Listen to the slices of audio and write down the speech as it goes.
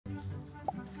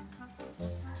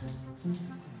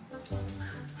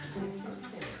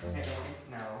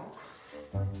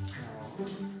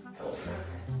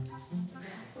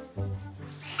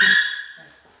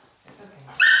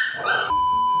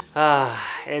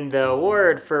And the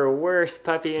award for worst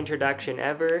puppy introduction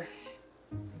ever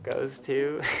goes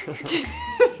to...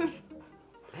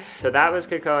 So that was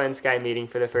Kakoa and Sky meeting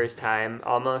for the first time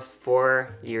almost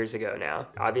 4 years ago now.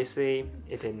 Obviously,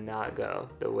 it did not go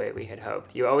the way we had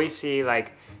hoped. You always see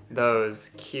like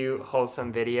those cute,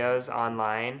 wholesome videos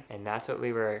online, and that's what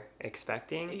we were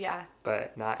expecting. Yeah.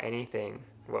 But not anything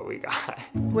what we got.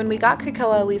 When we got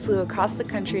Kakoa, we flew across the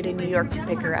country to New York to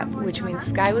pick her up, which means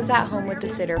Sky was at home with the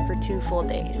sitter for 2 full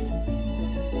days.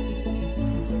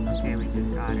 Okay, we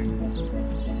just got her.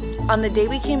 On the day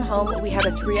we came home, we had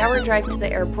a 3-hour drive to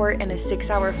the airport and a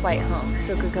 6-hour flight home,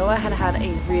 so Kakoa had had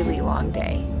a really long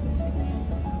day.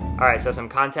 Alright, so some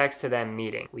context to them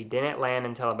meeting. We didn't land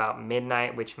until about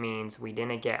midnight, which means we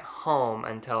didn't get home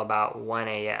until about 1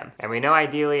 a.m. And we know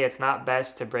ideally it's not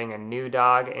best to bring a new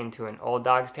dog into an old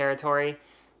dog's territory,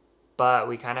 but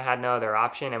we kind of had no other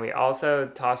option. And we also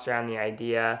tossed around the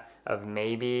idea of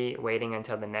maybe waiting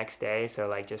until the next day, so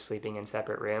like just sleeping in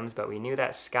separate rooms, but we knew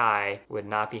that Sky would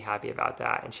not be happy about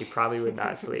that and she probably would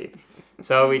not sleep.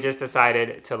 So we just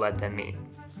decided to let them meet.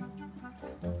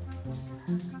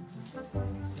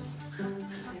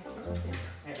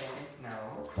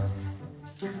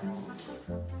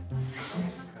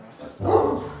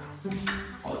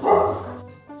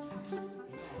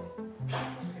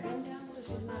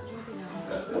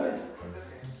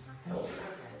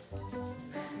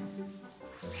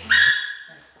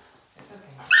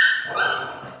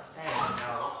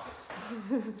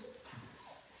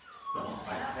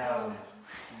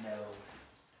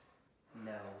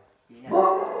 No. Be nice.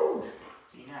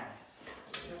 Be nice.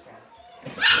 Okay.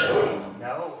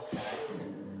 No, Sky.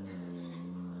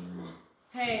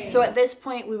 Hey. So at this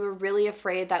point, we were really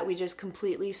afraid that we just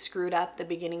completely screwed up the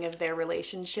beginning of their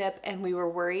relationship, and we were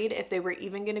worried if they were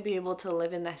even going to be able to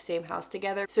live in the same house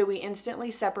together. So we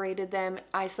instantly separated them.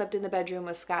 I slept in the bedroom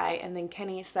with Sky, and then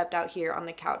Kenny slept out here on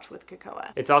the couch with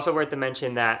Kakoa. It's also worth to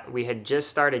mention that we had just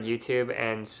started YouTube,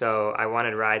 and so I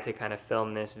wanted Rye to kind of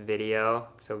film this video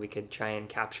so we could try and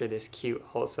capture this cute,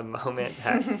 wholesome moment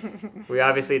that we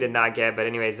obviously did not get. But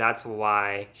anyways, that's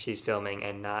why she's filming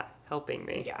and not helping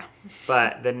me. Yeah.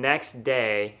 But the next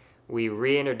day, we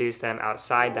reintroduced them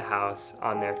outside the house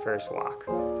on their first walk.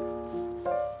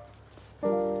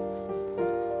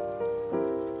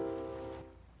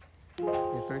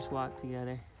 Their first walk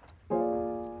together.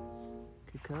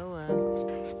 Kakoa,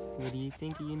 what do you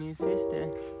think of your new sister?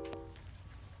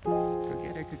 Go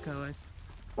get her, Kakoas.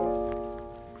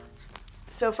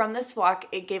 So from this walk,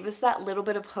 it gave us that little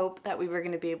bit of hope that we were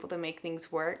going to be able to make things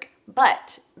work.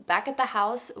 But back at the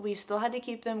house, we still had to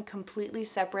keep them completely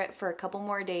separate for a couple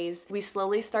more days. We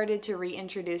slowly started to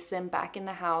reintroduce them back in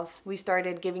the house. We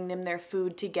started giving them their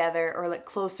food together, or like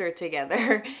closer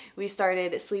together. We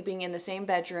started sleeping in the same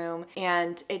bedroom,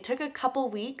 and it took a couple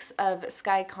weeks of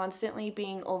Sky constantly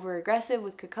being over aggressive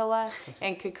with Kakoa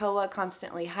and Kakoa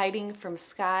constantly hiding from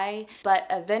Sky. But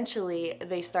eventually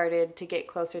they started to get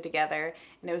closer together,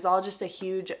 and it was all just a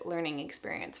huge learning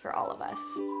experience for all of us.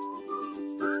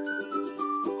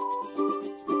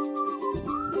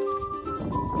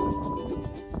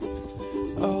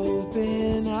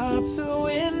 Open up the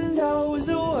windows,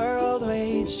 the world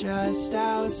waits just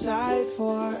outside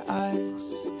for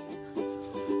us.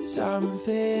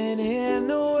 Something in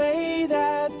the way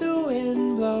that the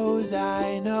wind blows,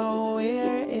 I know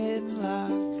we're in luck.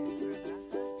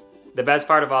 The best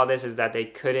part of all this is that they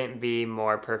couldn't be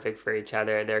more perfect for each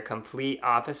other. They're complete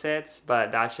opposites,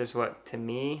 but that's just what, to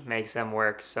me, makes them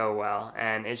work so well.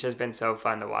 And it's just been so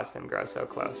fun to watch them grow so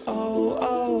close. Oh,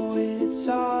 oh, it's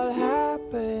all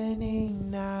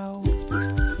happening now.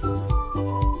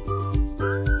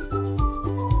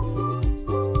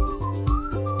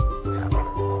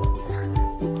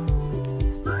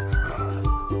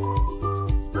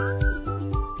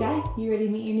 Sky, you ready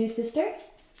to meet your new sister?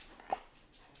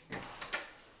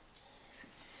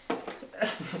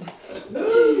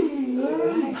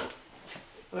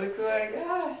 Look who I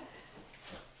got.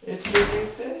 It's your new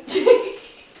sister.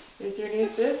 It's your new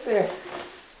sister.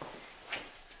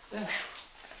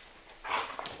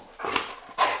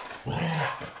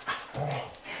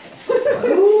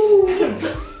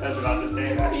 That's about the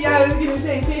same action. Yeah, I was gonna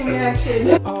say same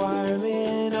reaction. Arm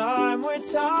in arm, we're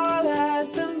tall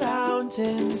as the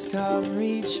mountains. Come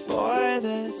reach for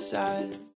the sun.